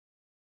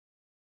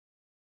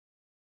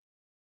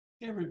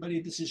Hey everybody,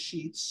 this is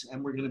Sheets,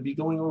 and we're going to be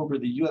going over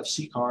the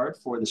UFC card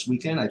for this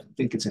weekend. I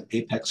think it's an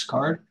Apex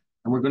card,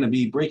 and we're going to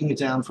be breaking it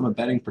down from a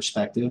betting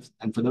perspective.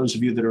 And for those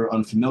of you that are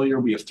unfamiliar,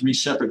 we have three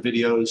separate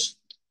videos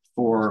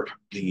for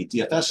the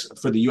DFS,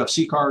 for the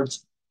UFC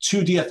cards,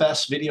 two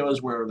DFS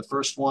videos where the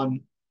first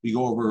one, we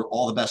go over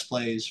all the best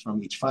plays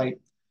from each fight.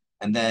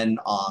 And then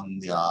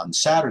on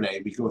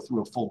Saturday, we go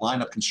through a full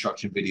lineup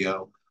construction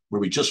video where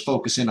we just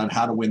focus in on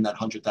how to win that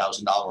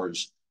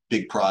 $100,000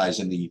 big prize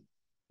in the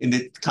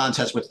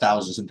contest with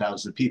thousands and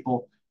thousands of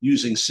people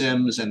using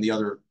sims and the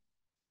other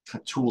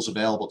tools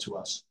available to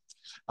us.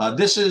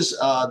 This is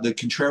the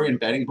contrarian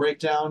betting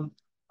breakdown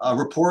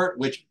report,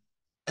 which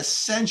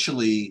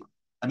essentially,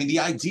 I mean, the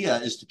idea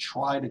is to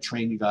try to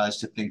train you guys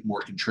to think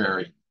more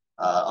contrarian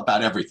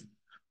about everything,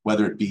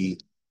 whether it be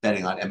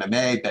betting on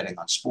MMA, betting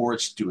on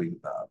sports, doing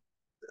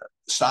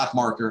stock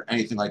market,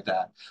 anything like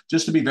that,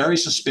 just to be very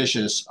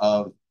suspicious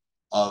of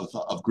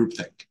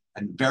groupthink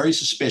and very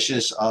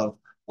suspicious of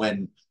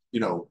when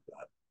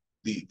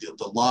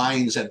the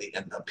lines and the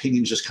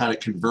opinions just kind of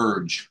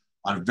converge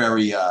on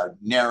very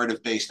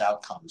narrative based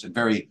outcomes and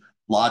very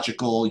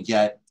logical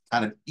yet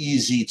kind of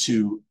easy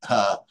to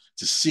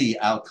see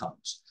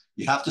outcomes.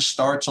 You have to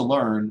start to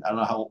learn. I don't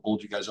know how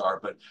old you guys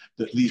are, but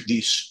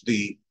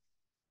the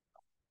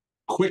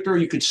quicker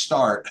you could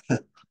start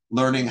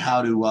learning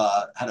how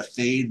to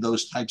fade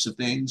those types of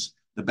things,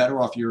 the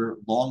better off your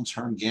long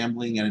term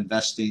gambling and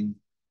investing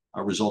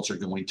results are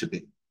going to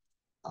be.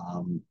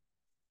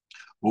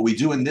 What we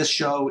do in this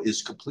show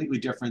is completely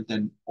different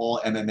than all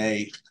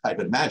MMA, I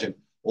would imagine,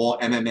 all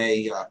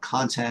MMA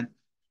content.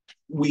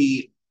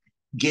 We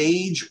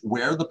gauge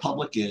where the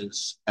public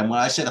is. And when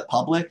I say the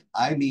public,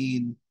 I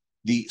mean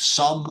the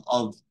sum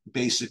of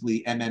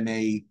basically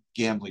MMA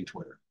gambling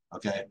Twitter.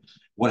 Okay.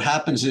 What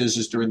happens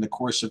is during the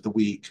course of the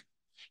week,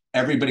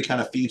 everybody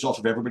kind of feeds off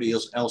of everybody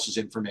else's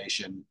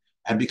information.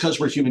 And because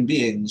we're human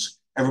beings,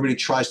 everybody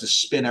tries to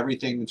spin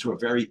everything into a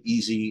very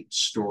easy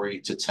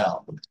story to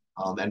tell.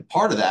 And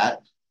part of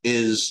that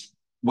is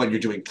when you're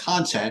doing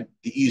content,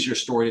 the easier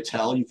story to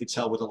tell, you can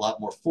tell with a lot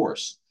more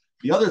force.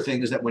 The other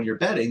thing is that when you're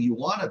betting, you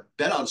want to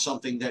bet on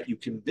something that you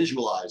can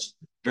visualize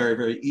very,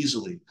 very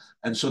easily.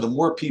 And so the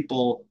more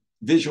people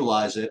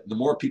visualize it, the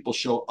more people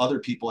show other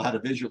people how to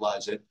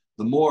visualize it,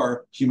 the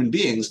more human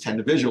beings tend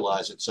to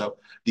visualize it. So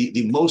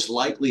the most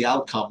likely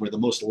outcome or the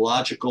most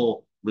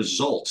logical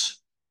result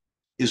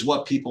is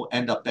what people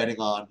end up betting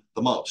on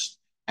the most.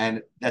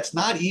 And that's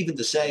not even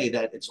to say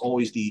that it's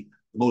always the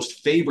most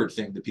favored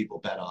thing that people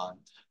bet on,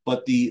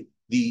 but the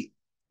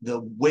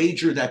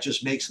wager that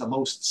just makes the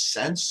most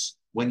sense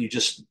when you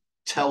just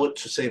tell it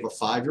to save a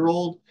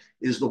 5-year-old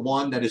is the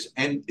one that is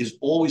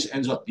always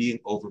ends up being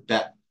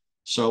overbet.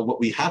 So what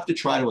we have to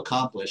try to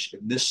accomplish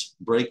in this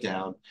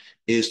breakdown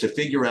is to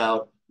figure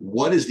out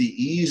what is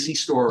the easy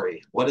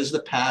story, what is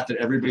the path that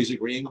everybody's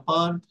agreeing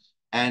upon,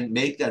 and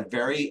make that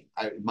very,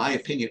 in my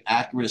opinion,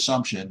 accurate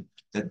assumption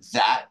that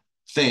that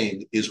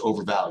thing is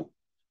overvalued.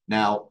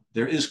 Now,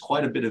 there is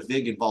quite a bit of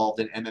VIG involved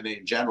in MMA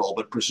in general,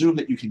 but presume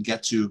that you can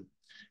get to,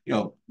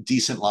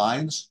 decent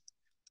lines.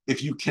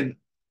 If you can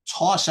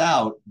toss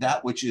out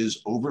that which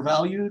is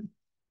overvalued,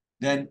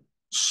 then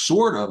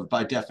sort of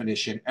by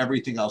definition,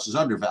 everything else is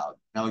undervalued.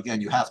 Now,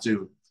 again, you have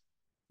to,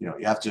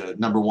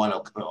 number one,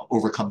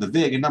 overcome the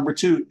VIG. And number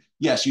two,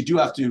 yes, you do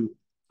have to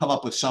come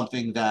up with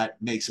something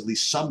that makes at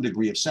least some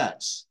degree of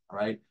sense,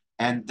 right?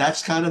 And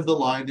that's kind of the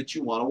line that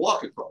you want to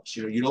walk across.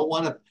 You don't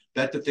want to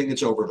bet the thing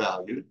that's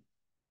overvalued.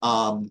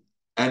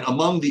 And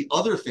among the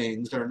other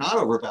things that are not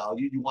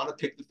overvalued, you want to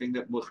pick the thing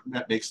that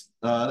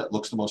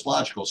looks the most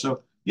logical.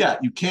 So yeah,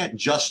 you can't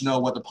just know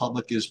what the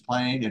public is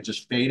playing and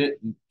just fade it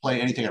and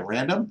play anything at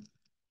random.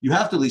 You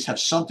have to at least have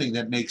something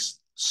that makes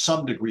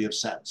some degree of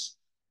sense.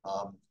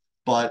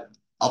 But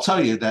I'll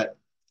tell you that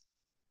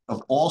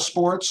of all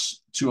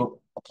sports to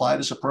apply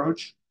this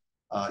approach,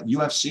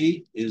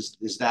 UFC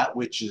is that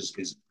which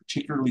is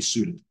particularly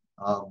suited.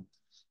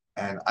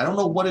 And I don't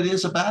know what it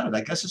is about it.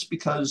 I guess it's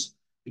because,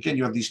 again,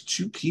 you have these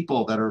two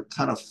people that are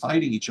kind of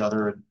fighting each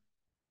other. And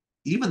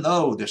even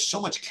though there's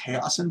so much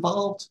chaos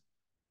involved,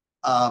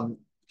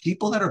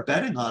 people that are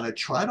betting on it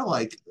try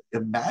to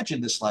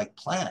imagine this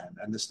plan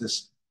and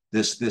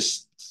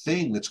this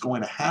thing that's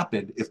going to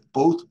happen if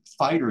both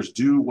fighters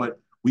do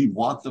what we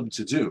want them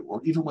to do, or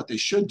even what they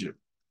should do.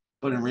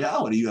 But in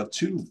reality, you have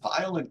two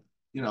violent,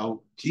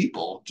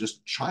 people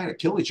just trying to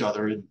kill each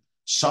other in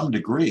some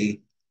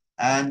degree,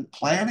 and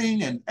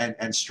planning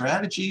and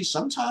strategy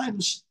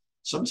sometimes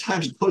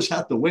goes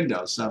out the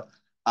window. So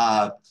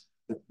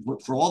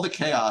for all the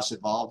chaos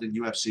involved in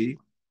UFC,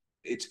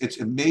 it's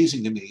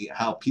amazing to me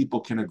how people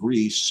can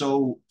agree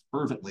so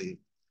fervently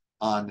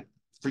on,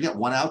 forget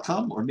one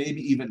outcome or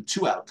maybe even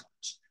two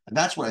outcomes. And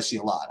that's what I see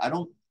a lot. I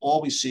don't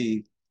always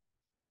see,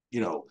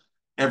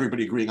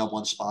 everybody agreeing on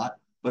one spot,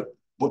 but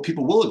what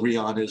people will agree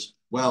on is,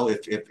 well,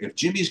 if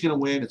Jimmy's going to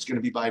win, it's going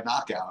to be by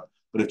knockout.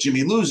 But if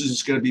Jimmy loses,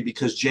 it's going to be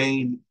because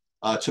Jane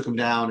took him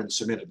down and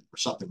submitted or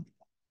something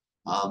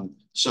like that.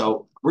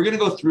 So we're going to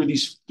go through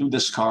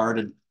this card,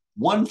 and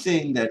One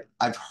thing that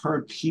I've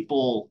heard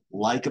people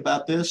like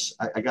about this,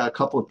 I got a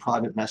couple of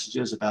private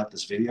messages about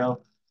this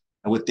video,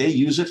 and what they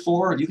use it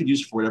for, and you can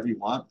use it for whatever you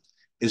want,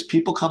 is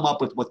people come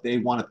up with what they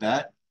want to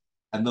bet,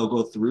 and they'll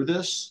go through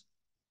this,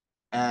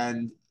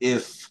 and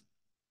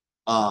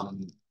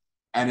um,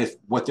 if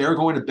what they're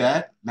going to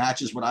bet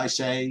matches what I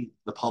say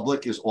the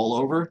public is all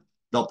over,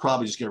 they'll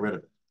probably just get rid of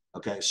it.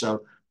 Okay,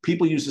 so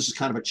people use this as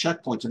kind of a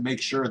checkpoint to make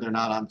sure they're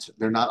not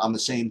on the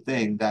same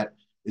thing that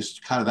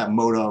is kind of that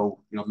moto,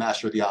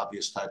 master of the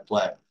obvious type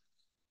play.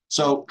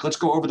 So let's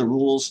go over the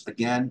rules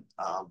again.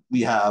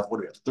 We have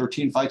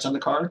 13 fights on the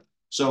card.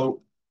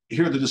 So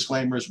here are the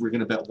disclaimers. We're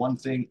going to bet one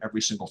thing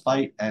every single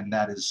fight, and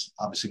that is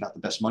obviously not the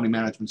best money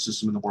management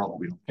system in the world, but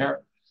we don't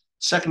care.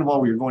 Second of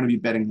all, we are going to be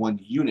betting one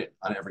unit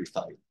on every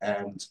fight.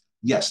 And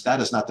yes, that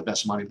is not the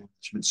best money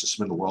management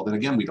system in the world. And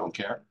again, we don't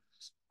care.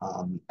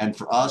 And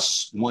for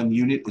us, one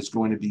unit is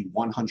going to be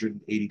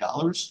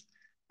 $180.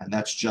 And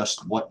that's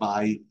just what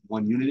my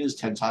one unit is,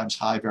 10 times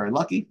high, very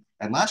lucky.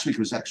 And last week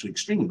was actually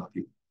extremely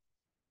lucky.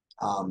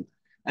 And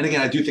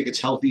again, I do think it's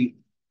healthy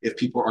if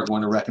people are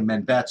going to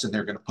recommend bets and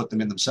they're going to put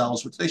them in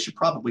themselves, which they should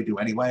probably do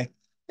anyway.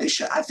 They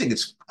should. I think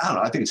it's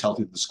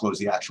healthy to disclose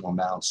the actual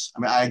amounts. I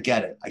mean, I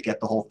get it. I get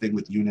the whole thing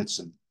with units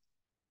and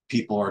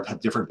people have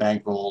different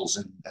bankrolls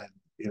and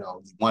you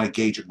want to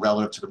gauge it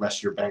relative to the rest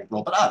of your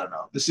bankroll. But I don't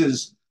know.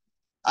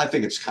 I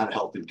think it's kind of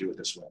healthy to do it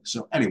this way.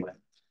 So anyway,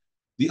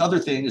 the other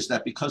thing is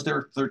that because there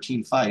are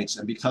 13 fights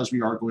and because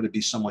we are going to be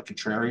somewhat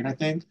contrarian, I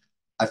think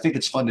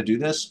it's fun to do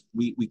this.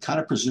 We kind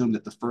of presume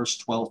that the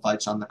first 12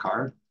 fights on the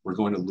card, we're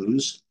going to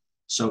lose.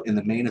 So in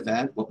the main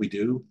event, what we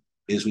do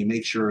is we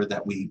make sure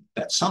that we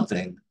bet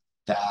something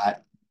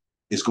that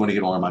is going to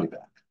get all our money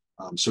back.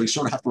 So we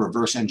sort of have to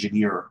reverse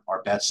engineer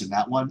our bets in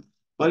that one.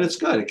 But it's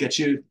good. It gets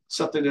you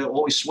something to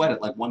always sweat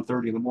at like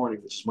 1:30 in the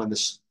morning, which is when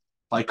this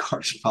fight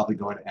card is probably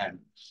going to end.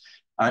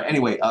 All right.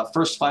 Anyway,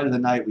 first fight of the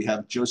night, we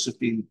have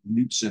Josephine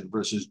Knudsen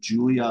versus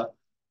Julia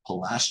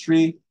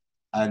Pilastri.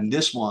 And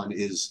this one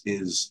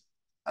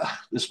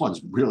this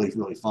one's really,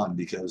 really fun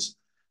because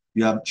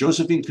you have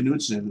Josephine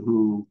Knudsen,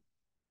 who,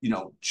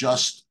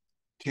 just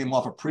came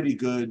off a pretty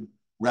good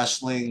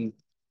wrestling,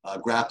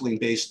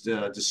 grappling-based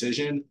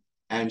decision.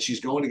 And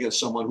she's going against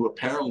someone who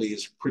apparently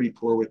is pretty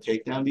poor with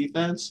takedown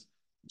defense.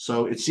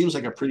 So it seems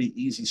like a pretty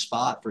easy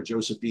spot for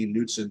Josephine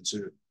Knudsen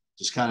to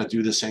just kind of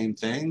do the same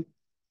thing.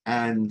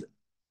 And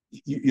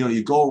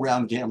you go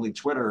around gambling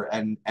Twitter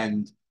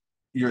and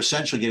you're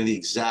essentially getting the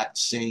exact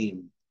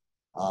same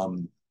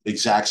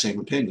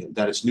opinion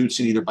that it's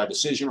Knudsen either by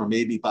decision or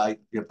maybe by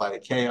a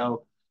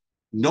KO.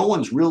 No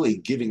one's really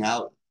giving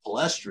out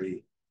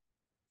Palestri.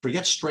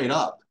 Forget straight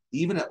up,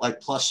 even at like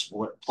plus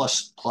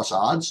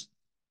odds.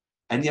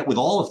 And yet with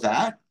all of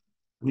that,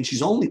 I mean,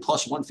 she's only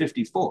plus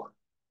 154.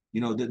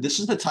 This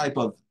is the type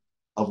of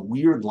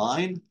weird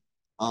line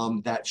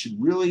that should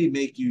really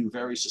make you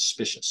very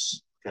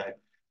suspicious. Okay.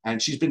 And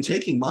she's been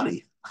taking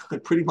money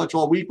pretty much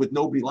all week with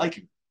nobody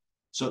liking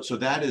her. So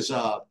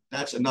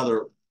that's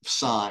another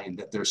sign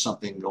that there's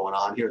something going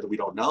on here that we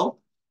don't know.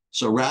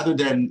 So rather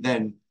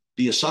than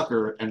be a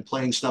sucker and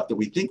playing stuff that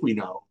we think we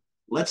know,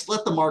 let's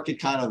let the market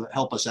kind of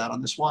help us out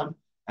on this one.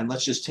 And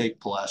let's just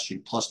take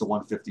Pilastri plus the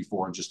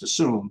 154 and just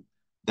assume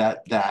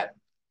that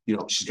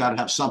she's got to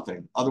have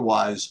something.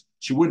 Otherwise,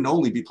 she wouldn't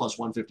only be plus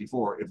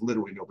 154 if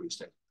literally nobody's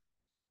taking.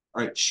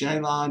 All right,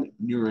 Shailon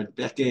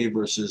Nurenbeke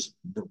versus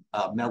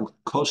Mel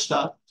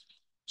Costa.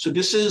 So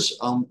this is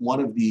one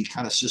of the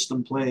kind of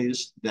system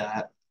plays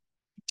that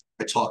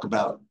I talk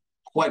about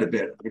quite a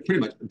bit. I mean,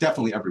 pretty much,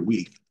 definitely every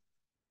week,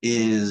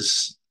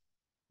 is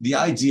the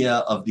idea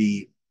of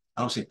I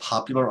don't say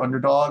popular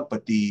underdog,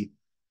 but the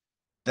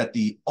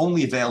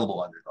only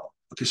available underdog.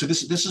 Okay, so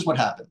this is what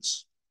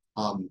happens.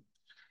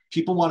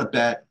 People want to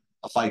bet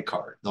a fight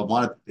card. They'll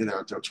want to, there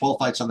are 12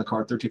 fights on the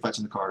card, 13 fights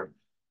on the card.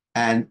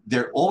 And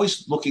they're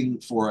always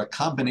looking for a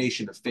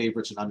combination of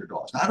favorites and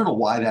underdogs. Now, I don't know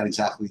why that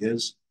exactly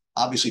is.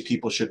 Obviously,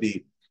 people should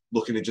be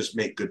looking to just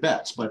make good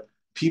bets, but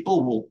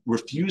people will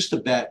refuse to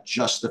bet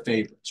just the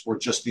favorites or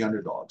just the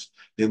underdogs.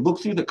 They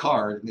look through the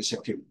card and they say,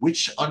 okay,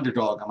 which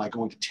underdog am I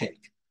going to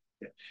take?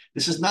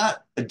 This is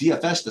not a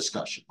DFS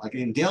discussion. Like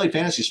in daily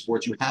fantasy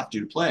sports, you have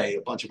to play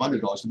a bunch of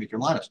underdogs to make your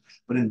lineups.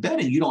 But in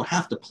betting, you don't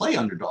have to play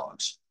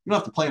underdogs. You don't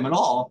have to play them at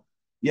all.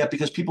 Yeah,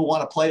 because people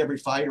want to play every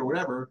fight or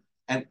whatever.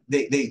 And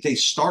they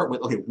start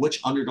with, okay,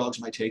 which underdogs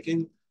am I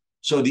taking?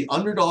 So the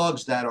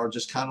underdogs that are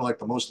just kind of like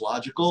the most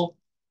logical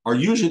are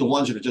usually the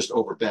ones that are just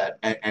overbet.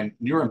 And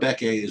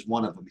Nurenbeke is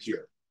one of them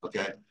here.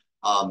 Okay.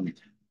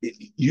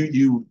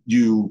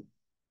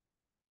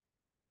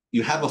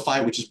 You have a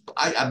fight which is,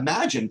 I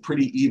imagine,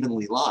 pretty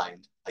evenly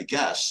lined, I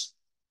guess.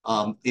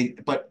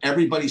 But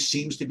everybody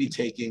seems to be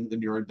taking the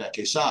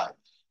Nurenbeke side.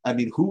 I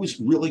mean, who's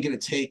really going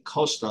to take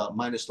Costa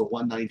minus the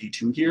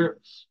 192 here?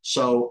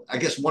 So I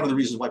guess one of the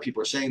reasons why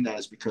people are saying that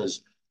is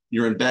because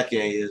Nurenbeke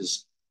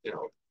is,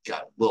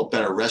 got a little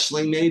better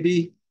wrestling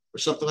maybe or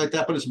something like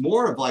that. But it's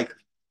more of like,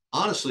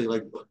 honestly,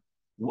 like,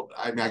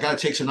 I mean, I got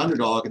to take some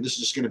underdog and this is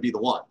just going to be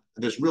the one.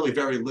 And there's really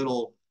very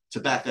little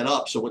to back that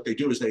up. So what they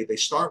do is they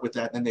start with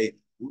that and they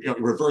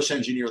reverse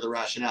engineer the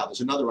rationale.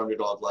 There's another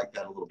underdog like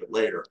that a little bit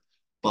later.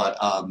 But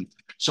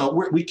so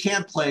we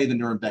can't play the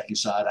Nuremberg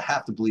side. I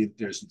have to believe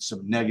there's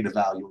some negative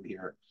value in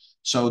here.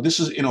 So this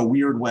is in a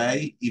weird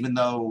way, even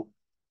though,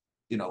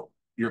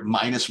 you're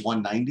minus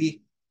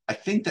 190. I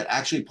think that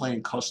actually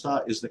playing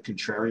Costa is the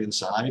contrarian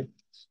side.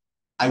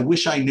 I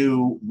wish I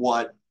knew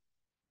what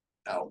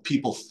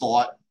people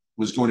thought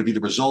was going to be the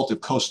result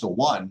if Costa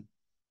won,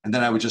 and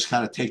then I would just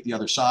kind of take the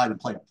other side and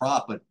play a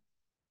prop. But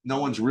no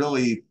one's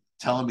really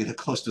telling me that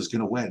Costa's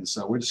going to win,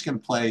 so we're just going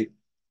to play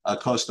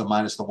Costa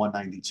minus the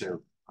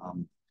 192.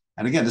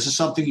 And again, this is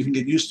something you can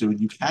get used to.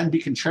 You can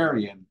be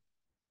contrarian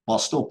while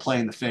still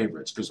playing the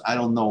favorites, because I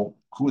don't know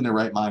who in their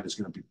right mind is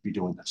going to be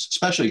doing this,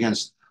 especially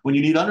against when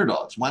you need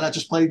underdogs. Why not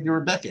just play your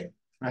bet game?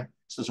 Right?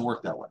 This doesn't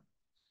work that way.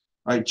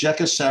 All right,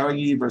 Jekka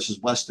Saragi versus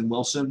Weston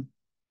Wilson.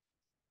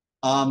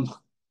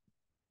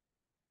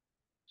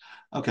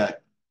 Okay.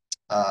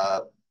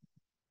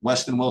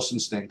 Weston Wilson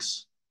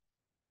stinks.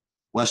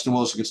 Weston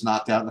Wilson gets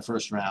knocked out in the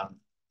first round.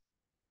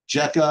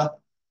 Jekka,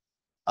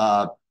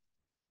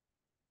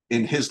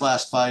 in his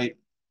last fight,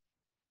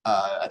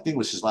 I think it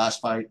was his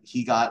last fight,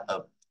 he got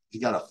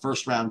a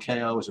first round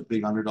KO as a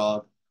big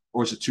underdog,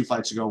 or was it 2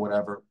 fights ago,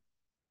 whatever.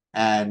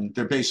 And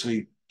they're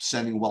basically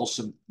sending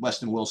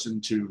Weston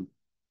Wilson to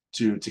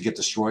get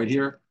destroyed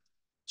here.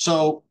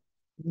 So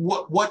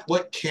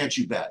what can't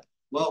you bet?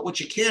 Well, what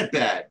you can't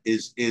bet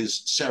is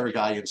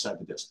Saragi inside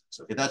the distance.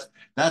 Okay,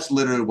 that's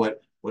literally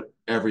what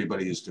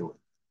everybody is doing.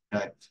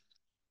 Okay.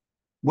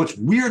 What's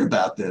weird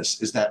about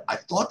this is that I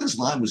thought this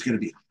line was going to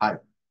be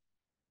higher.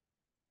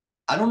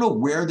 I don't know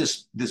where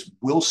this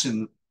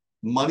Wilson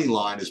money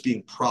line is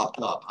being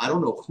propped up. I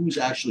don't know who's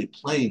actually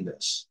playing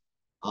this.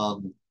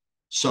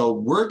 So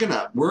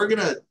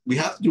we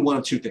have to do one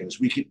of two things.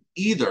 We could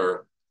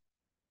either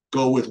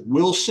go with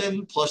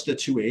Wilson plus the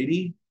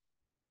 280,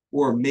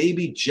 or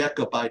maybe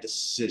Jekka by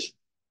decision.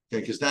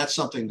 Okay, because that's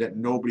something that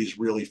nobody's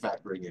really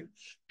factoring in.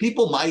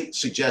 People might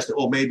suggest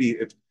that, maybe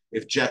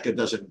if Jekka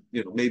doesn't,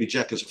 maybe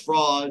Jekka's a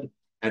fraud,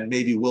 and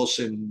maybe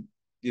Wilson,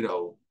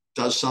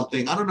 does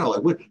something. I don't know.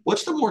 Like,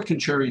 what's the more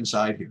contrarian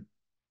side here?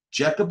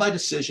 Jekka by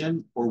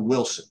decision or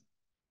Wilson?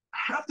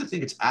 I have to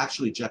think it's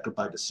actually Jekka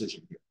by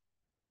decision here,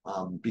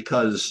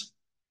 because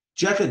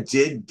Jekka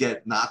did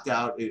get knocked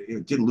out.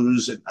 It did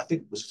lose. I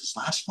think it was his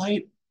last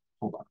fight.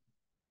 Hold on.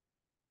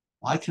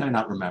 Why can I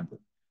not remember?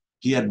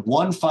 He had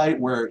one fight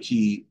where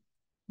he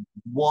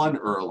won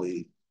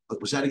early.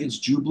 But was that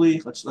against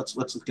Jubilee? Let's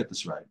get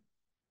this right.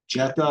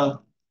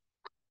 Jekka.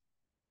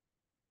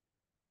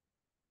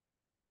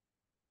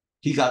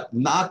 He got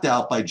knocked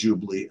out by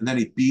Jubilee, and then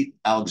he beat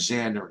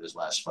Alexander in his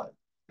last fight.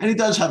 And he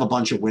does have a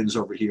bunch of wins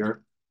over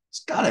here.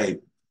 He's got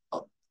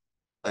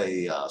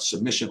a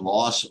submission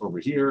loss over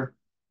here.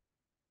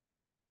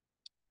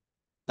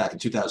 Back in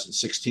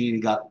 2016, he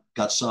got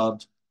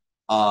subbed.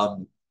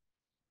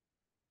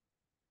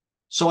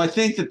 So I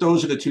think that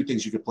those are the two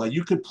things you could play.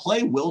 You could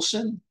play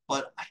Wilson,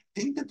 but I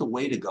think that the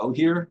way to go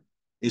here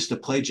is to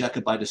play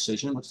Jekka by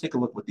decision. Let's take a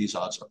look what these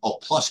odds are. Oh,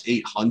 plus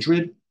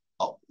 800.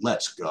 Oh,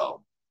 let's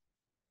go.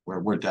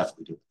 We're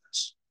definitely doing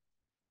this.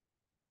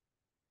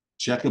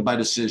 Jekka by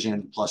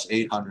decision plus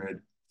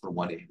 800 for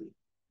 180.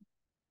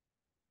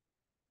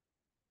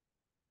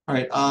 All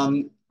right.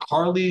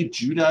 Carly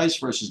Judice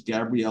versus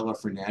Gabriela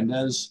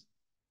Fernandez.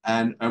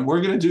 And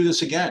we're going to do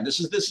this again. This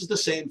is the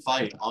same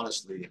fight,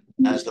 honestly,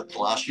 as the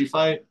Pilastri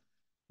fight.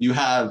 You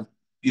have,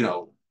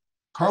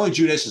 Carly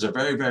Judice is a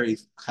very, very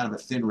kind of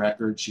a thin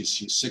record. She's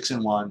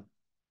 6-1.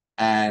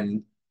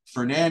 And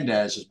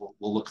Fernandez,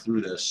 we'll look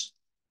through this.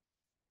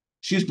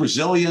 She's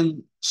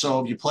Brazilian,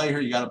 so if you play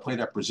her, you got to play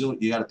that Brazil.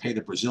 You got to pay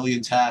the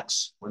Brazilian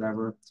tax,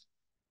 whatever.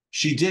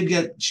 She did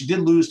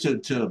lose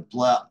to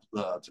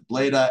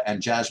Bleda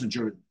and Jasmine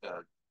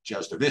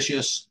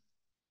Jasdovicius.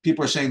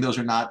 People are saying those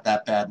are not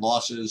that bad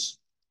losses.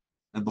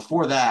 And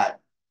before that,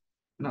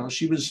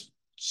 she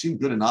seemed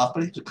good enough,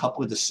 but it's a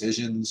couple of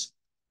decisions,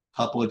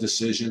 But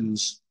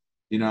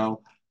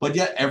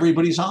yet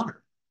everybody's on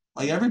her,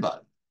 like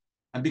everybody.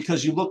 And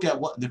because you look at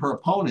what her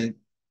opponent,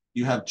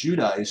 you have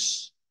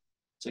Judice.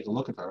 Take a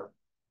look at her.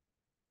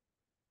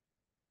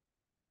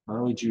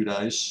 Carly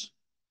Judice.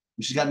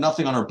 She's got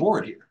nothing on her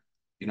board here,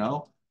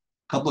 A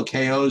couple of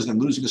KOs and then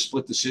losing a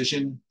split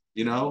decision,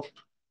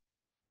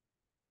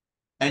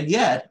 And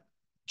yet,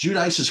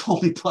 Judice is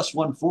only plus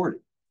 140.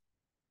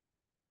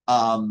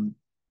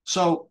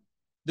 So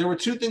there were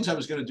two things I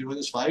was going to do in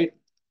this fight.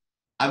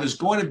 I was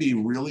going to be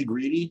really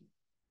greedy.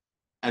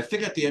 I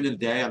think at the end of the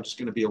day, I'm just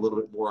going to be a little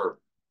bit more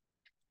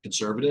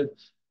conservative.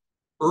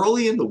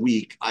 Early in the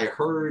week, I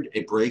heard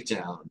a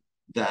breakdown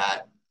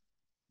that,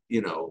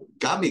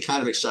 got me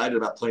kind of excited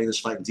about playing this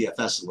fight in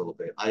DFS a little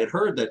bit. I had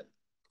heard that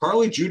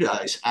Carly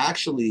Judice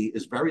actually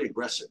is very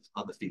aggressive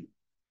on the feet.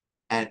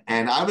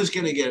 And I was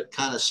going to get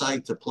kind of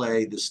psyched to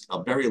play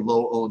a very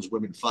low owns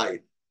women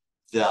fight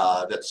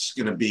that's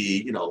going to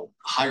be,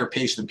 higher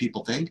paced than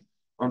people think,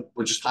 or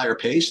just higher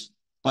paced.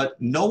 But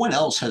no one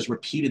else has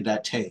repeated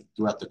that tape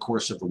throughout the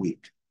course of the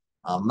week.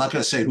 I'm not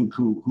going to say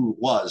who it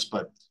was,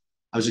 but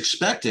I was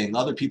expecting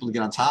other people to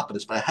get on top of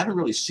this, but I haven't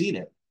really seen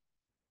it.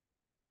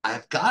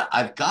 I've got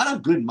a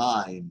good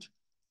mind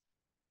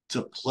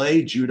to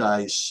play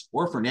Judice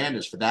or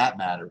Fernandez for that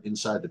matter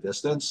inside the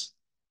distance.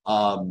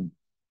 Um,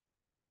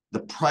 the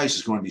price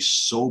is going to be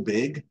so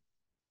big.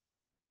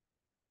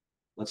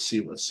 Let's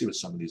see. Let's see what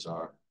some of these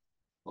are.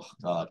 Oh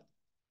God,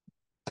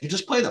 I can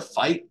just play the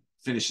fight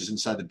finishes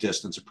inside the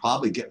distance and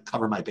probably get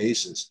cover my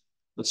bases.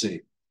 Let's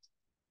see.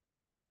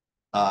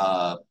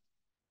 Uh,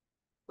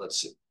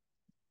 let's see.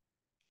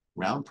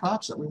 Round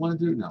props that we want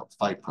to do? No,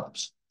 fight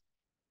props.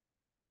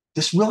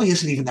 This really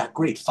isn't even that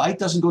great. Fight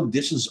doesn't go the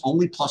distance,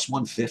 only plus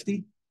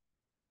 150.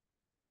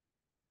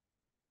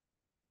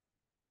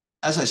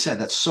 As I said,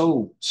 that's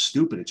so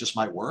stupid. It just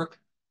might work.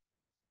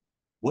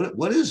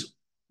 What is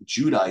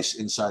Judice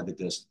inside the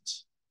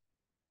distance?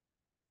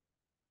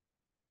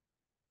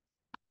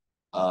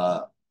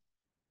 Uh,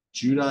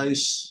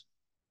 Judice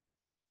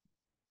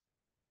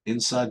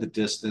inside the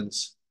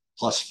distance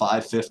plus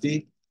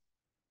 550.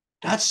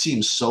 That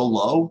seems so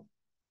low.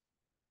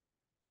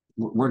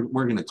 We're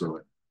going to do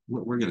it.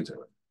 We're going to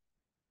do it.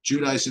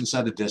 Judice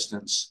inside the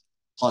distance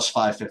plus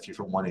 550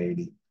 from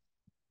 180.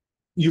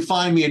 You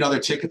find me another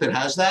ticket that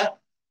has that,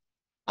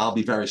 I'll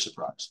be very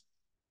surprised.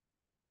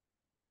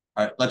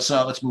 All right,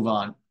 let's move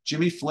on.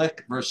 Jimmy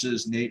Flick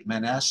versus Nate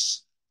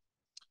Maness.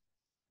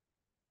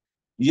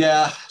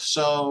 Yeah,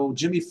 so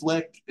Jimmy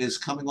Flick is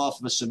coming off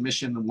of a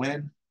submission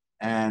win,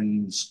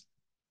 and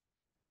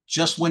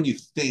just when you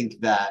think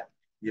that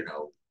you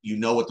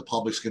know what the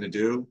public's going to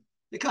do,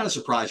 they kind of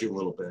surprise you a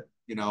little bit.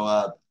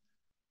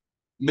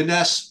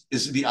 Maness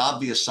is the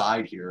obvious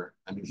side here.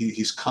 I mean,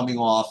 he's coming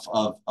off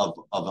of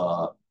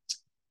a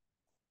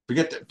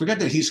forget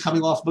that he's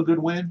coming off of a good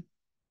win.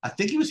 I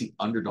think he was the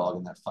underdog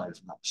in that fight, if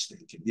I'm not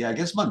mistaken. Yeah,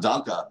 against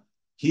Mondanka,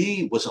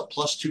 he was a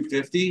plus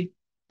 250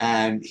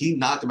 and he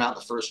knocked him out in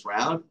the first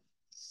round.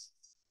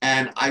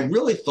 And I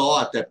really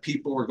thought that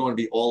people were going to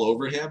be all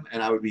over him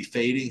and I would be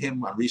fading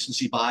him on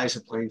recency bias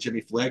and playing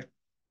Jimmy Flick.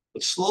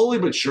 But slowly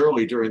but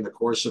surely during the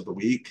course of the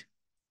week,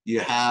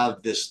 you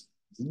have this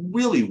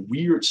really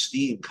weird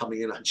steam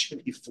coming in on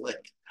Jimmy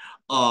Flick.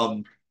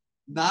 Um,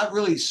 Not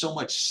really so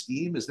much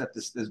steam as that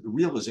this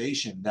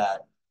realization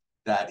that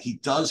he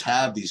does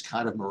have these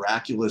kind of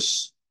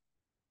miraculous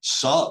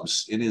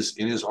subs in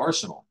his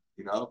arsenal,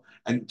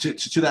 And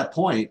to that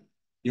point,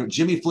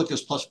 Jimmy Flick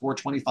is plus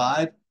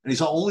 425, and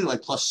he's only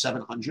like plus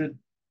 700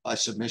 by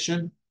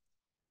submission.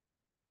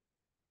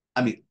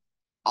 I mean,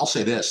 I'll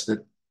say this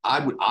that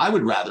I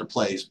would rather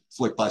play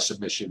Flick by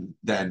submission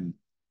than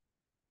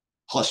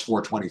plus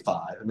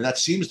 425. I mean, that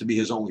seems to be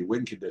his only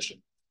win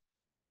condition.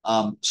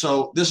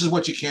 So this is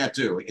what you can't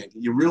do. Again,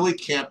 you really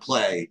can't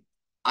play.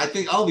 I don't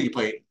think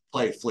you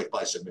play Flick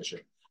by submission.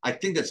 I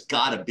think that's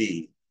got to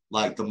be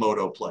like the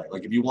moto play.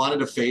 Like if you wanted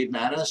to fade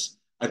Mattis,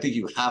 I think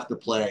you have to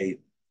play.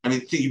 I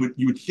mean, you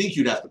would think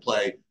you'd have to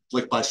play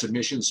Flick by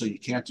submission, so you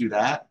can't do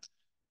that.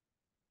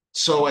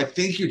 So I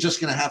think you're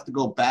just going to have to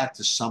go back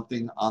to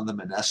something on the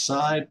Maness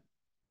side.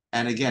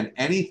 And again,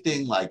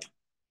 anything like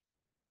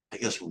I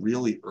guess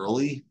really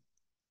early,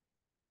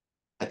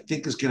 I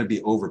think is going to be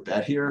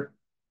overbet here.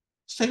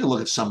 Let's take a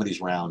look at some of these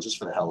rounds just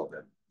for the hell of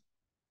it.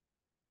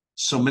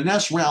 So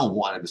Maness round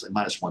one is like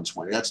minus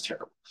 120. That's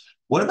terrible.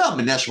 What about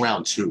Maness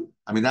round two?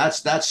 I mean,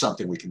 that's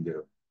something we can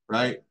do,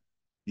 right?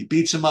 He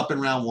beats him up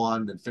in round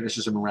one, then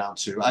finishes him in round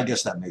two. I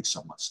guess that makes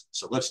so much sense.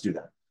 So let's do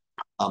that.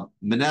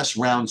 Maness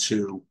round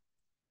two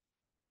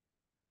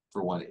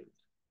for 180.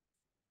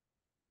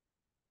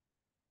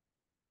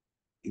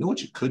 You know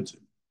what you could do?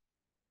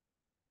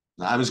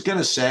 Now, I was going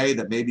to say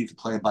that maybe you could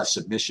play him by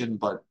submission,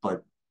 but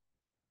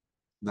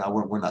no,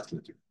 we're not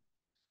going to do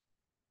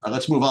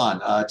let's move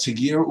on.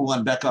 Tagir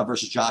Ulanbeka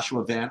versus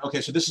Joshua Van.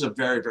 Okay, so this is a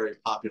very, very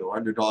popular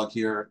underdog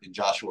here in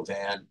Joshua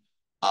Van.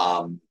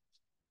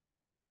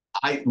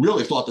 I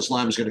really thought this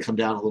line was going to come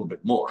down a little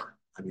bit more.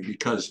 I mean,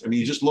 because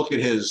you just look at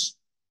his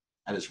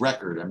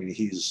record. I mean,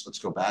 let's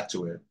go back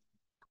to it.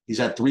 He's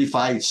had 3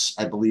 fights,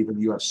 I believe, in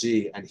the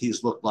UFC, and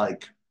he's looked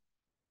like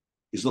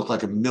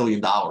 $1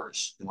 million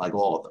in like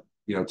all of them.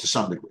 To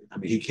some degree. I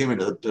mean, he came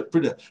into a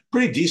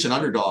pretty decent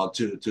underdog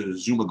to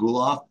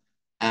Zumagulov,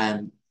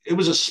 and it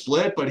was a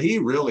split, but he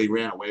really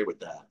ran away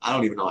with that. I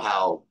don't even know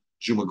how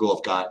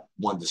Zumagulov got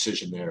one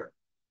decision there.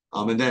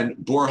 And then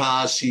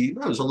Borjas, he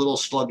was a little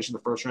sluggish in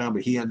the first round,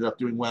 but he ended up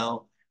doing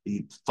well.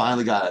 He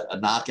finally got a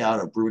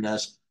knockout of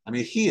Brunes. I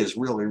mean, he is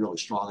really, really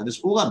strong. And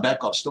this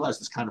Ulanbekov still has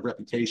this kind of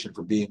reputation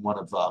for being one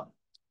of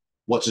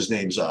what's his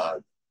name's Umar,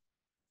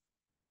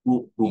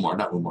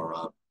 not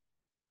Umar,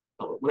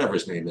 whatever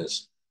his name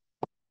is.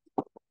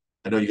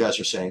 I know you guys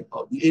are saying,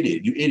 "Oh, you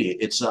idiot!"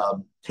 It's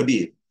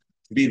Khabib.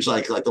 Khabib's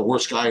like the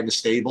worst guy in the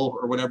stable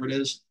or whatever it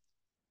is.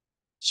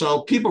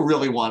 So people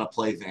really want to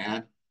play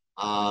Van.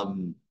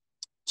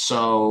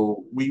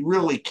 So we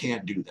really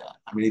can't do that.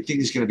 I mean, I think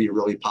he's going to be a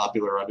really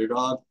popular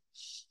underdog.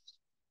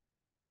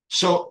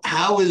 So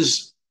how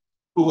is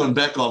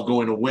Ulanbekov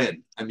going to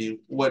win? I mean,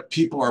 what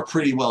people are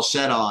pretty well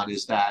set on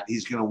is that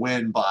he's going to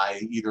win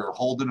by either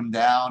holding him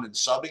down and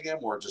subbing him,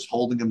 or just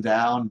holding him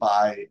down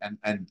by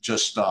and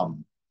just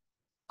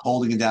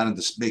holding it down and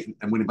just making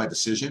and winning by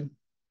decision.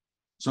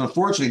 So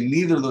unfortunately,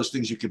 neither of those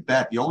things you could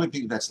bet. The only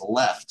thing that's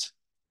left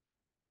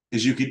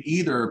is you could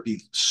either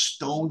be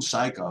stone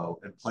psycho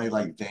and play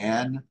like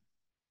Van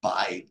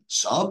by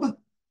sub.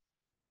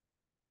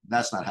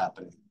 That's not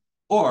happening.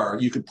 Or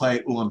you could play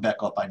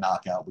Ulanbekov by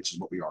knockout, which is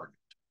what we argued.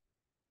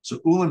 So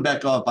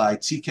Ulanbekov by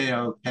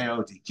TKO,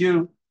 KO,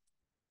 DQ,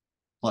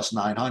 plus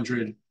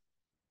 900.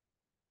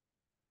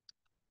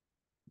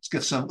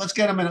 Let's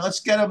get him in. Let's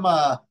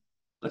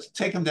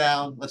take him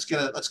down. Let's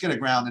get a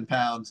ground and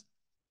pound,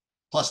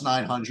 plus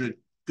 900.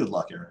 Good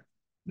luck, Eric.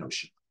 No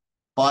shit.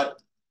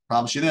 But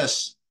promise you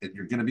this,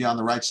 you're going to be on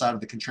the right side of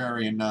the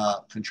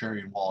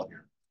contrarian wall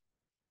here.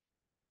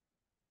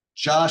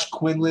 Josh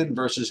Quinlan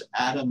versus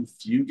Adam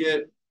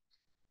Fugit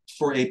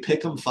for a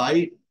pick'em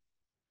fight.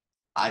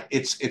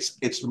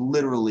 It's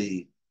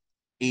literally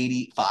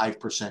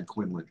 85%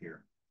 Quinlan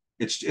here.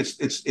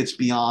 It's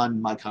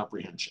beyond my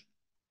comprehension.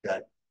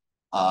 Okay.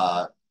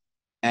 Uh,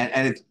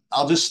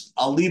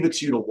 I'll leave it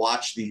to you to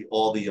watch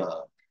all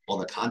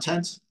the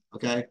content.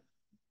 Okay.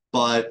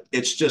 But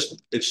it's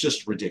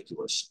just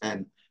ridiculous.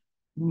 And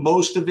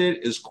most of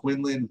it is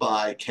Quinlan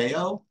by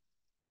KO,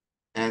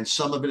 and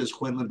some of it is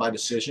Quinlan by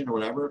decision or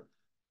whatever.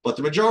 But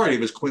the majority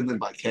of it is Quinlan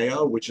by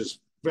KO, which is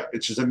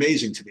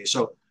amazing to me.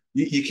 So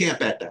you can't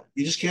bet that.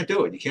 You just can't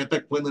do it. You can't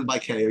bet Quinlan by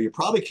KO. You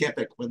probably can't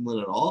bet Quinlan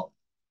at all.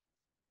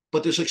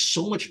 But there's like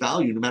so much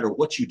value no matter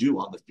what you do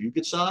on the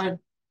Fugit side.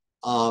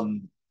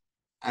 And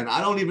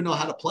I don't even know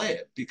how to play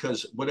it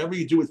because whatever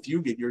you do with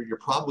Fugit, you're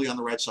probably on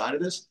the right side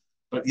of this.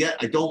 But yet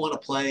I don't want to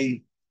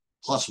play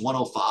plus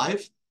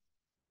 105.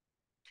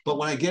 But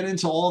when I get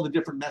into all the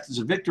different methods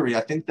of victory,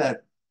 I think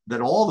that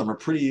all of them are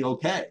pretty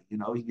okay. You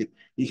know,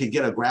 he could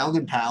get a ground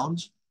and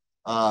pound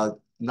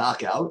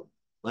knockout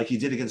like he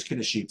did against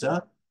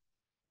Kinoshita.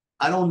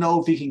 I don't know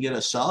if he can get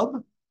a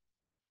sub,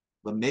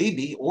 but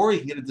maybe, or he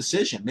can get a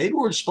decision. Maybe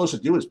what we're supposed to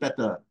do is bet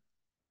the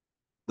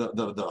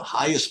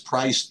highest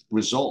priced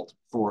result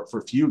for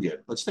Fugit.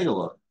 Let's take a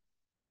look.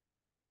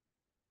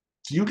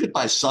 Fugit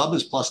by sub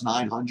is plus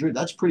 900.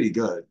 That's pretty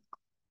good.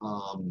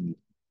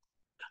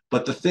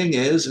 But the thing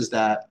is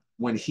that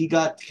when he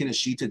got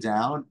Kinoshita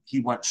down, he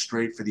went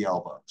straight for the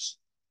elbows.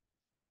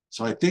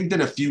 So I think that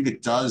if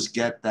Fugit does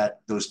get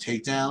those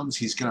takedowns,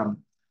 he's gonna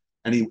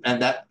and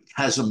that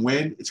has him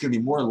win. It's gonna be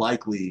more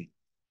likely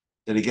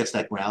that he gets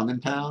that ground and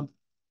pound.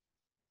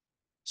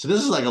 So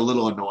this is like a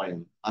little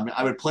annoying. I mean,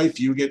 I would play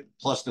Fugit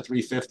plus the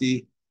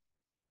 350,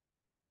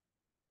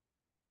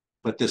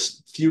 but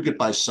this Fugit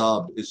by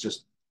sub is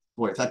just,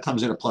 boy, if that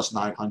comes in at plus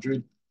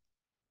 900,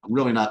 I'm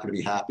really not going to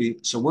be happy.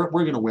 So we're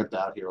going to wimp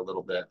out here a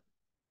little bit.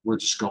 We're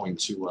just going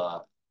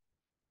to,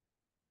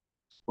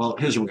 well,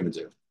 here's what we're going to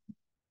do.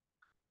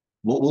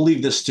 We'll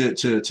leave this to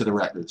the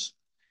records.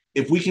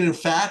 If we can, in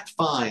fact,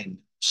 find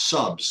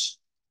subs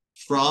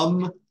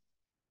from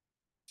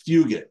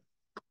Fugit,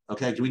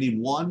 okay, do we need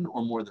one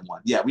or more than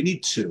one? Yeah, we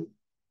need two.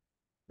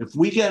 If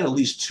we get at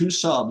least two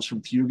subs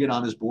from Fugit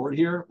on his board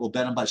here, we'll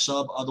bet him by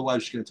sub.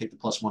 Otherwise, we're going to take the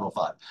plus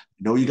 105. I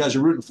know you guys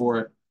are rooting for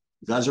it.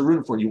 You guys are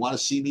rooting for it. You want to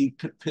see me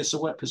piss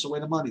away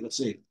the money. Let's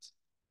see.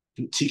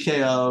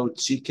 TKO,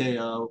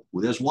 TKO.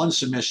 Well, there's one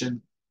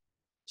submission.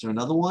 Is there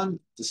another one?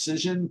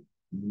 Decision?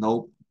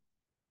 Nope.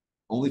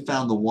 Only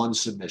found the one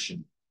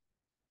submission.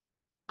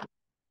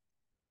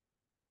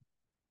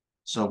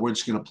 So we're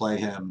just going to play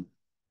him.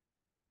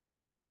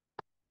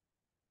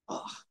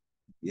 Oh,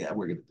 yeah,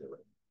 we're going to do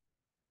it.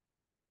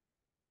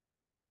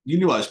 You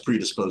knew I was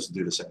predisposed to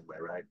do this anyway,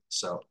 right?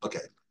 So, okay.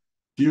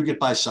 Fugit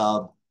by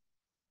sub,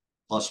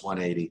 plus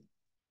 180.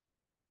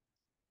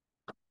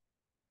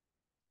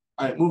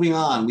 All right, moving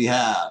on. We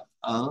have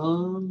where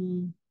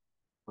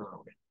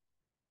are we?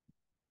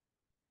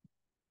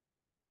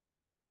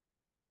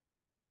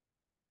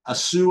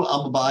 Asu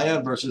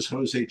Amabaya versus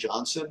Jose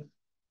Johnson.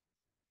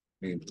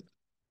 I mean,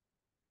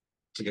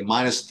 it's like a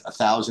minus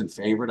 1,000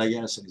 favorite, I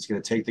guess, and he's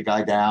going to take the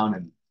guy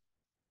down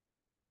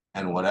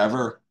and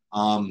whatever.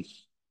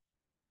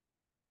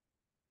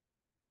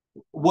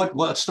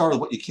 Let's start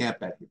with what you can't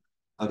bet here.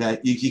 Okay,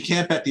 you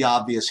can't bet the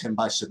obvious him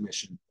by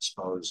submission, I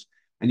suppose,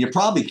 and you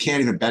probably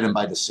can't even bet him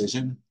by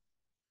decision.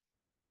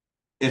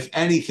 If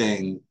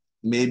anything,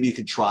 maybe you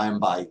could try him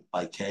by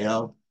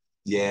KO.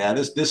 Yeah,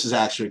 this is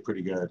actually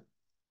pretty good.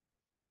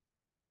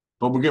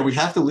 But we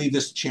have to leave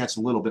this chance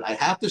a little bit. I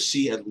have to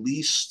see at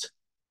least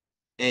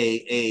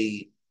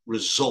a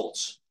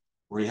result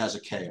where he has a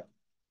KO.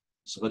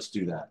 So let's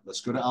do that.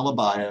 Let's go to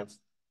Alabayev.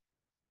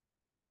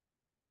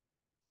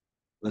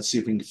 Let's see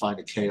if we can find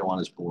a KO on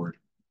his board.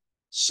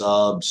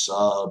 Sub,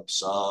 sub,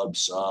 sub,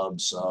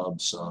 sub,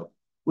 sub, sub.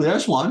 Well,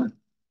 there's one.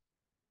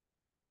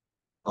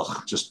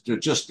 Oh, they're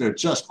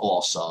just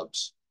all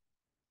subs.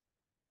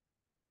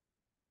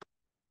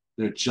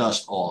 They're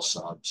just all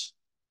subs.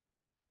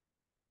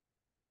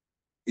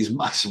 He's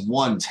minus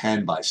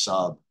 110 by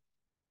sub.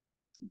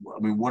 I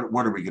mean,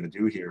 what are we going to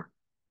do here?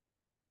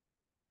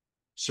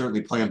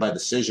 Certainly playing by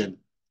decision,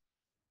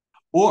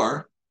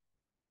 or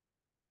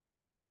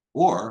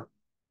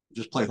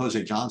just play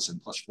Jose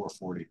Johnson plus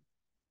 440.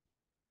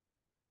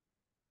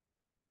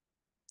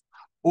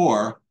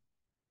 or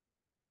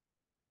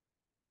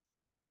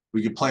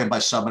we could play him by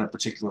sub in a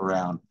particular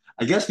round.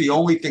 I guess the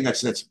only thing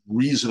that's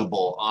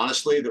reasonable,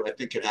 honestly, that I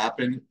think could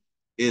happen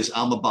is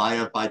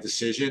Almabayev by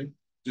decision.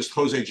 Just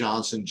Jose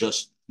Johnson,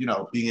 just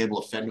being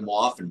able to fend him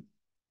off and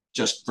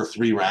just for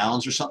 3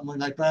 rounds or something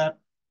like that,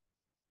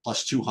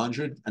 plus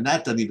 200, and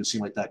that doesn't even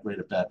seem like that great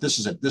a bet. This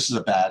is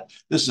a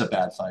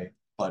bad fight.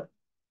 But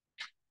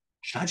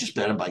should I just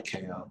bet him by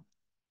KO?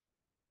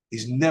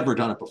 He's never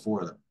done it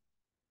before, though.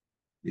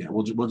 Yeah,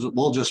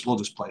 we'll just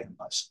play him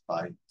by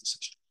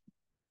decision.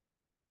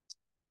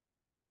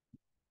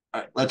 All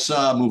right, let's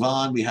move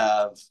on. We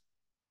have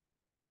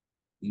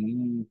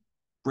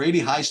Brady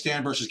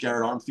Highstand versus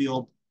Garrett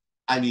Armfield.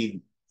 I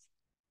mean,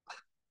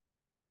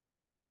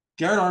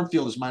 Garrett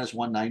Armfield is minus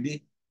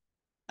 190.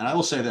 And I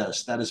will say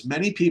this, that as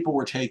many people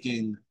were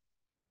taking,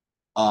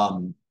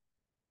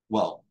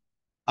 well,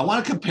 I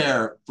want to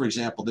compare, for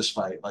example, this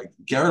fight, like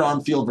Garrett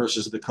Armfield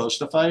versus the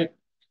Costa fight.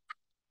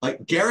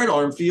 Like Garrett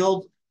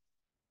Armfield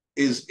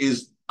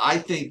is I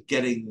think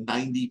getting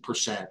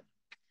 90%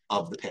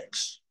 of the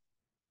picks.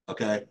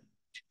 Okay.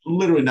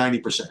 Literally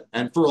 90%.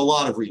 And for a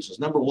lot of reasons.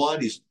 Number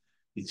one, he's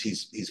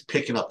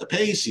picking up the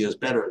pace. He has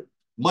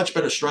much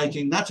better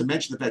striking, not to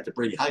mention the fact that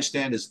Brady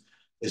Highstand is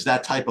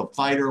that type of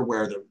fighter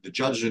where the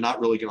judges are not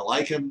really going to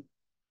like him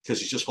because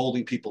he's just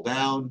holding people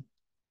down.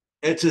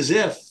 It's as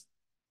if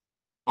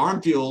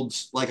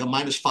Armfield's like a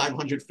minus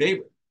 500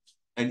 favorite.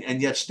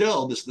 And yet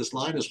still this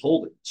line is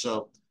holding.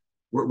 So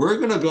we're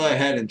going to go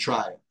ahead and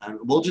try it. And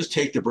we'll just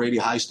take the Brady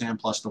Highstand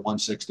plus the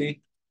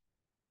 160.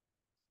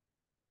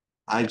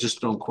 I just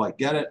don't quite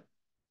get it.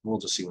 We'll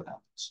just see what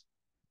happens.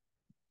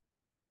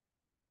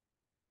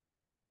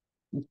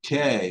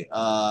 Okay.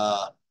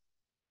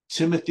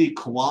 Timothy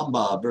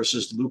Kawamba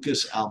versus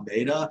Lucas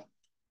Almeida.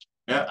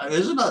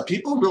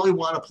 People really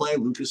want to play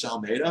Lucas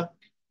Almeida.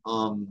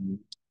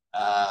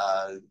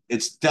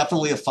 It's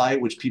definitely a fight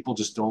which people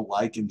just don't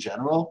like in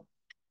general.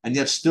 And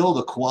yet still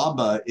the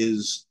Kawamba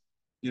is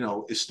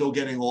still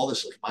getting all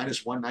this like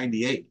minus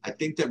 198. I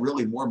think that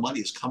really more money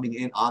is coming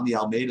in on the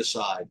Almeida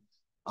side.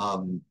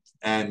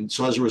 And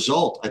so as a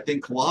result, I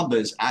think Kawamba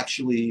is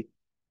actually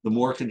the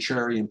more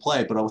contrarian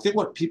play. But I think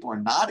what people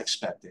are not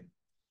expecting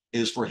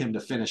is for him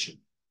to finish him.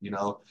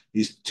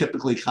 He's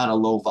typically kind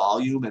of low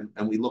volume,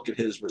 and we look at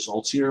his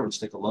results here. Let's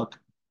take a look.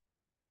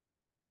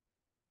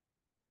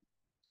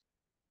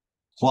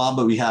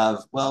 Kawamba, we have,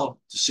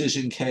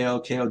 decision,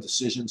 KO,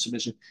 decision,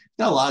 submission.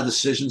 He's got a lot of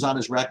decisions on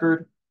his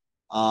record.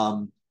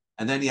 And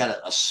then he had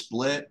a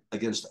split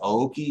against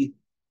Aoki.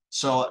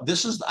 So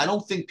I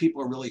don't think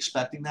people are really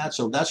expecting that.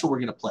 So that's what we're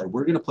going to play.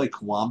 We're going to play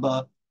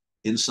Kawamba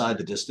inside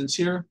the distance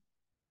here.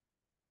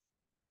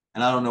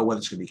 And I don't know whether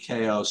it's going to be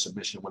KO,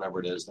 submission, whatever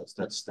it is.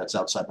 That's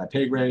outside my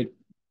pay grade.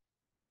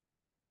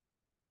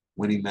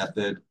 Winning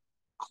method.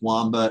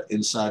 Kawamba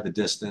inside the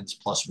distance,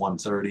 plus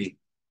 130.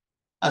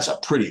 That's a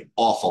pretty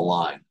awful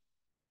line.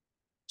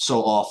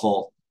 So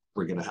awful,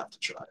 we're going to have to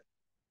try it.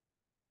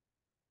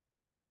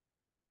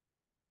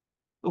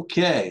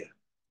 Okay.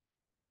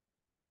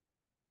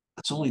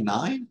 That's only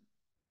 9? Am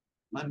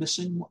I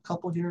missing a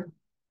couple here?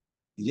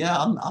 Yeah,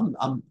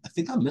 I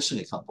think I'm missing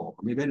a couple.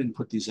 Or maybe I didn't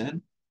put these in.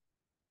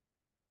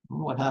 I don't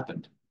know what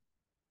happened.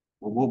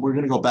 Well, we're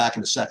going to go back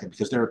in a second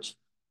because there are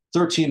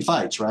 13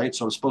 fights, right?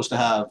 So I'm supposed to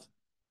have,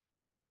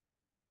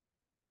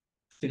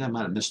 I think I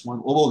might have missed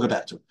one. Well, we'll go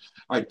back to it.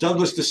 All right,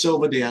 Douglas Da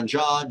Silva de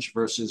Andrade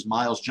versus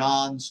Miles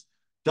Johns.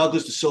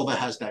 Douglas Da Silva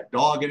has that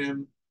dog in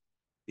him.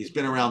 He's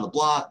been around the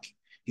block.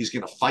 He's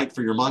going to fight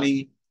for your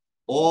money.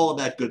 All of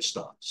that good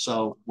stuff.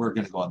 So we're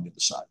going to go on the other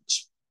side.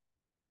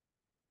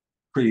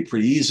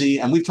 Pretty easy.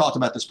 And we've talked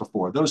about this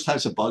before. Those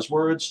types of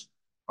buzzwords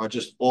are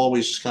just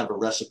always just kind of a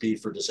recipe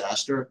for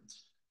disaster.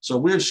 So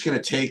we're just going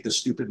to take the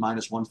stupid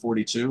minus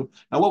 142.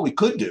 Now, what we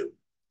could do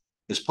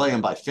is play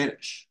him by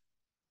finish,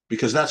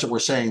 because that's what we're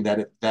saying,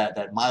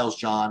 that Miles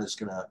John is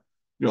going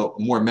to,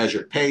 more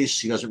measured pace.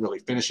 He doesn't really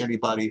finish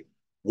anybody.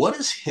 What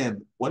is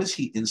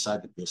he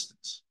inside the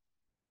distance?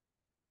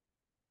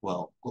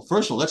 Well,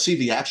 first of all, let's see if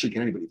he actually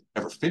can anybody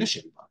ever finish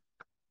anybody.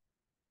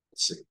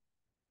 Let's see.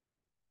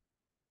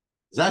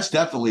 That's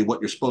definitely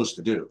what you're supposed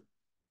to do.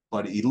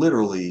 But he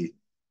literally,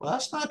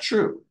 that's not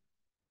true.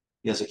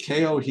 He has a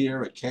KO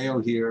here, a KO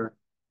here.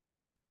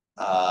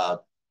 I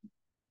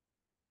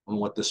don't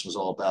know what this was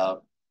all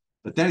about.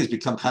 But then he's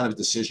become kind of a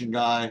decision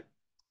guy.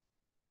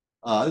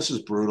 This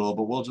is brutal,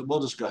 but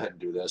we'll just go ahead and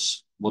do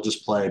this. We'll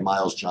just play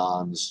Miles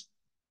Johns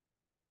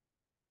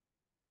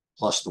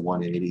plus the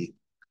 180.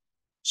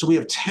 So we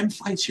have 10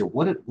 fights here.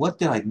 What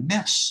did I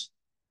miss?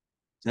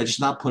 Did I just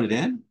not put it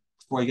in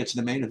before I get to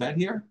the main event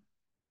here?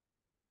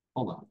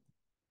 Hold on.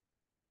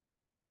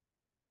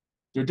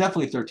 There are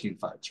definitely 13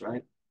 fights,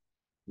 right?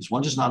 Is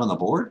one just not on the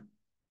board?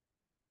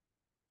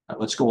 All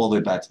right, let's go all the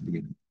way back to the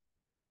beginning.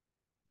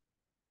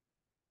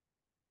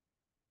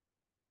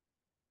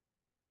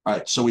 All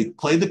right, so we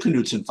played the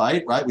Knudsen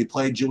fight, right? We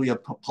played Julia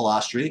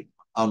Palastri.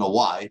 I don't know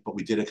why, but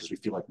we did it because we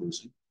feel like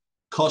losing.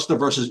 Costa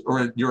versus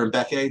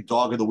Urimbeke,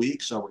 dog of the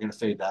week, so we're going to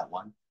fade that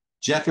one.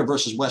 Jekka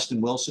versus Weston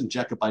Wilson.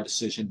 Jekka by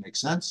decision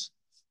makes sense.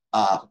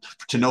 uh,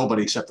 to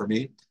nobody except for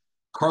me.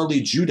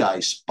 Carly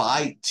Judice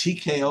by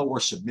TKO or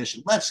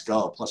submission. Let's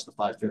go. Plus the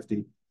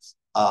 550.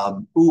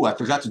 Ooh, I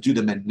forgot to do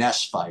the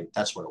Maness fight.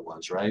 That's what it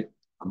was, right?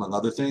 Among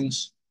other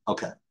things.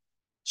 Okay.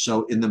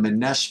 So in the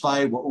Maness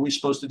fight, what were we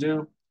supposed to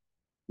do?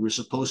 We were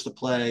supposed to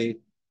play,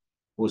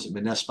 what was it,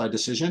 Maness by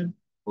decision?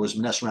 Or was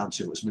Maness round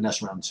two? It was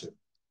Maness round two.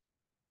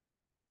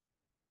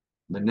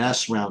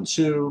 Maness round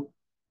two,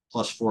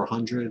 plus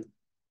 400.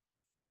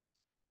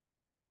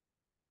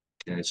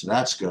 Okay, so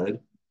that's good.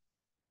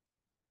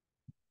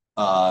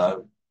 Uh,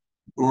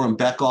 Urim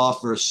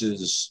Beckhoff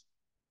versus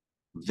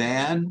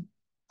Van.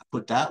 I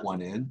put that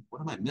one in.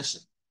 What am I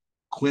missing?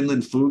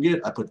 Quinlan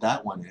Fugit. I put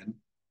that one in.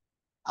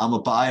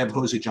 Almabayev,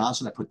 Jose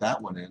Johnson. I put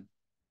that one in.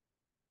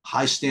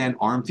 High Stand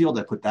Armfield.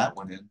 I put that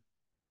one in.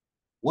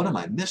 What am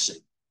I missing?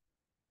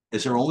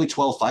 Is there only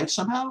 12 fights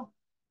somehow?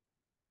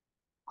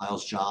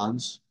 Miles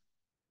Johns.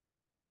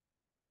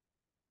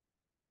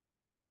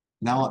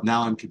 Now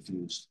I'm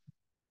confused.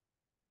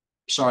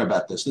 Sorry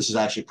about this. This is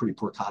actually pretty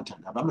poor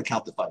content. I'm going to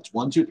count the fights.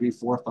 1, 2, 3,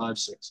 4, 5,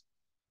 6,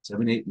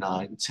 7, 8,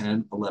 9,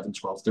 10, 11,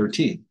 12,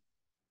 13.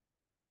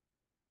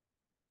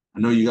 I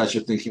know you guys are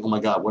thinking, oh my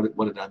God,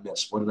 what did I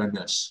miss? What did I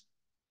miss?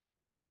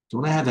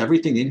 Don't I have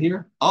everything in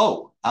here?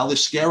 Oh,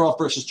 Aliskerov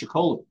versus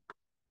Chikoli.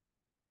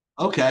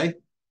 Okay.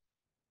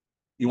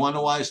 You want to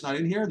know why it's not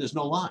in here? There's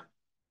no line.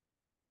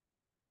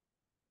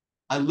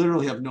 I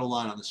literally have no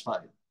line on this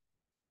fight.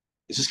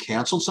 Is this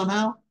canceled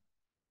somehow?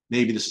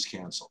 Maybe this is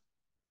canceled.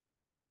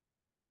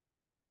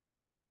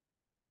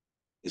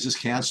 Is this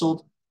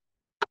canceled?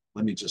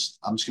 I'm just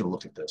going to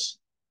look at this.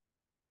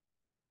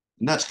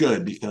 And that's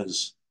good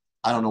because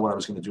I don't know what I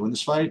was going to do in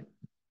this fight.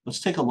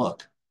 Let's take a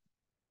look.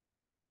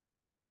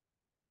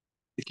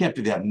 It can't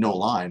be they have no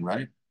line,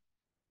 right?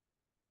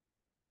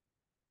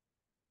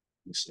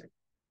 Let me see.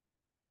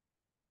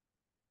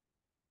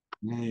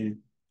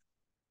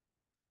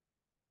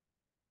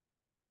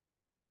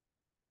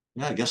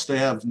 Yeah, I guess they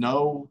have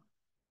no.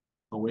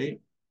 Oh,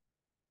 wait.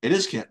 It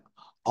is can't.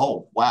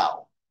 Oh,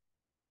 wow.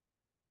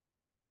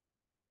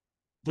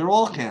 They're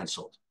all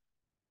canceled.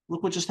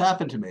 Look what just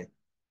happened to me.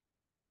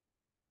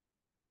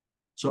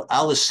 So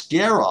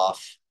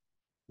Aliskerov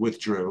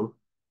withdrew.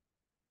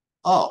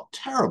 Oh,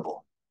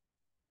 terrible.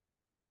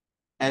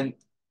 And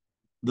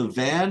the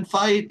Van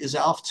fight is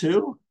off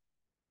too?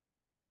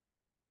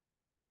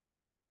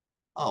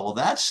 Oh, well,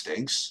 that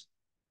stinks.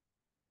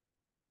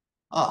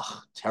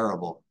 Oh,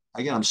 terrible.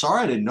 Again, I'm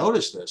sorry I didn't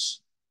notice this.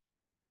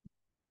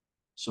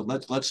 So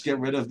let's get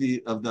rid of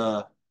the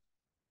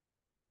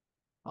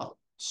oh,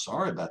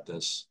 sorry about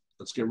this.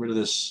 Let's get rid of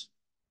this.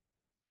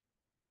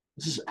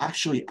 This is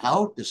actually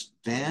out. This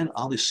Van,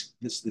 all this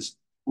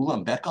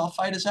Ulan Beckhoff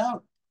fight is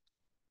out.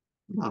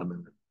 Hang on a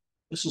minute.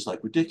 This is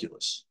like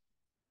ridiculous.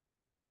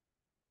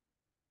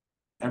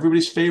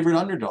 Everybody's favorite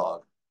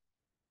underdog.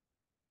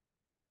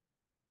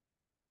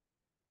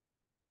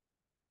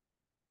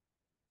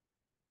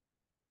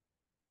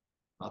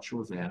 Not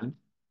sure Van.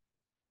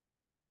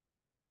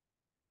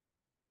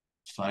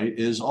 Fight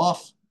is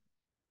off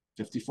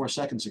 54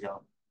 seconds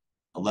ago.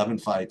 11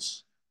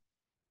 fights.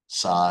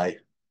 Sigh.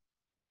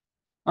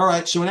 All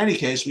right. So in any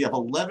case, we have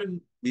 11.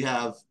 We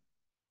have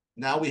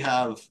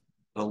an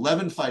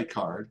 11 fight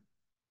card.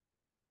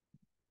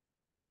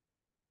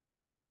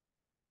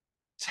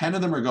 10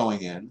 of them are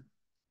going in.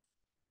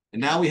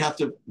 And now we have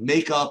to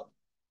make up,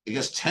 I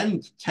guess,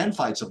 10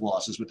 fights of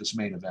losses with this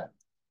main event.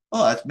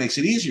 Oh, that makes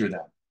it easier then.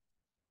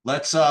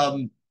 Let's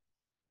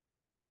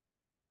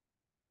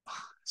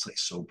it's like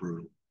so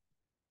brutal.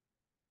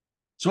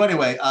 So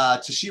anyway,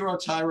 Toshiro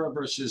Taira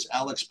versus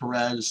Alex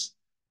Perez.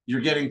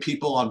 You're getting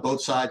people on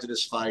both sides of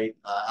this fight.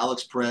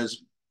 Alex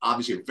Perez,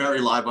 obviously a very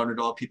live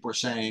underdog, people are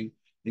saying,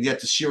 and yet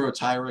Toshiro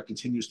Taira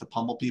continues to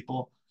pummel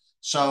people.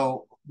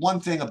 So one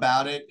thing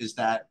about it is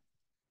that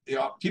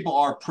people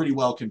are pretty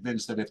well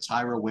convinced that if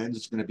Taira wins,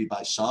 it's going to be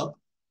by sub.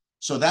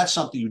 So that's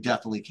something you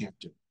definitely can't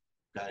do.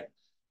 Okay.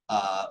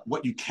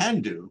 What you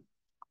can do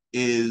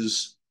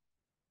is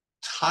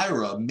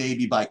Taira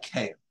maybe by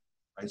KO,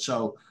 right?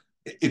 So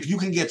if you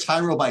can get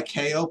Tyro by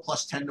KO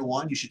plus 10 to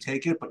 1, you should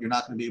take it, but you're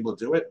not going to be able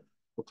to do it.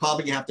 We're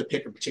probably going to have to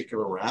pick a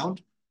particular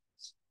round.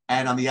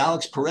 And on the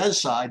Alex Perez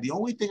side, the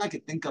only thing I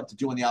could think of to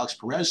do on the Alex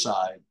Perez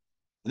side,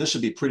 and this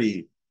would be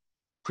pretty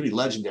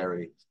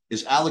legendary,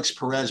 is Alex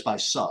Perez by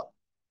sub.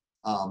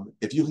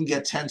 If you can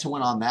get 10 to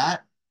 1 on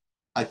that,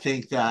 I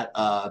think that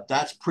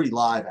that's pretty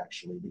live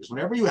actually, because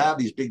whenever you have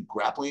these big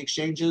grappling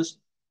exchanges,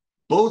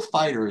 both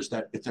fighters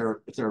that if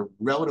they're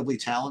relatively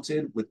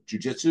talented with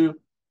jiu-jitsu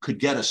could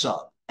get a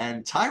sub.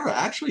 And Taira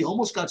actually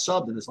almost got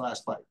subbed in his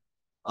last fight,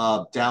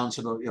 down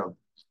to the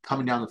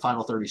coming down the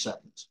final 30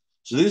 seconds.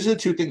 So these are the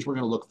two things we're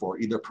going to look for: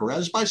 either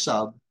Perez by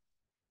sub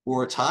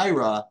or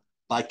Taira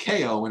by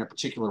KO in a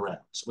particular round.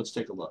 So let's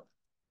take a look.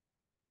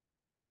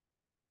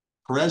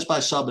 Perez by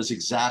sub is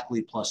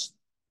exactly plus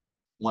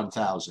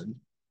 1,000.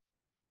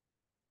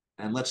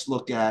 And let's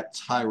look at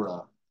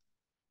Taira.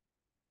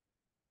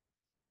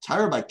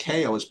 Taira by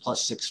KO is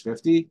plus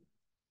 650.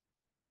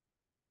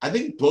 I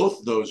think both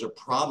of those are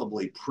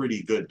probably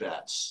pretty good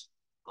bets.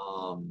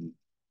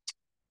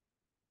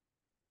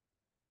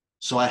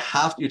 So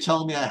you're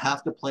telling me I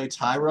have to play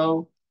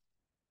Tyro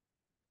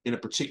in a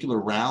particular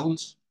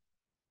round?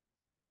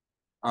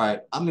 All right,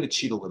 I'm going to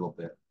cheat a little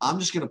bit. I'm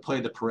just going to play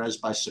the Perez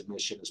by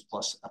submission as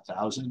plus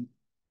 1,000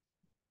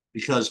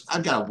 because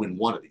I've got to win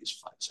one of these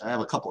fights. I have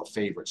a couple of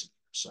favorites in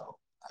here, so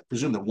I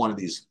presume that one of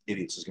these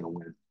idiots is going to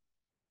win.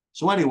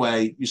 So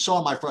anyway, you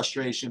saw my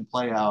frustration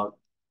play out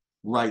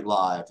right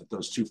live that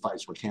those two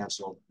fights were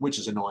canceled, which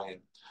is annoying.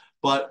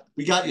 But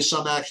we got you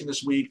some action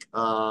this week.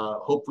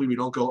 Hopefully we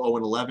don't go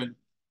 0-11,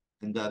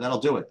 and that'll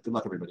do it. Good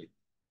luck, everybody.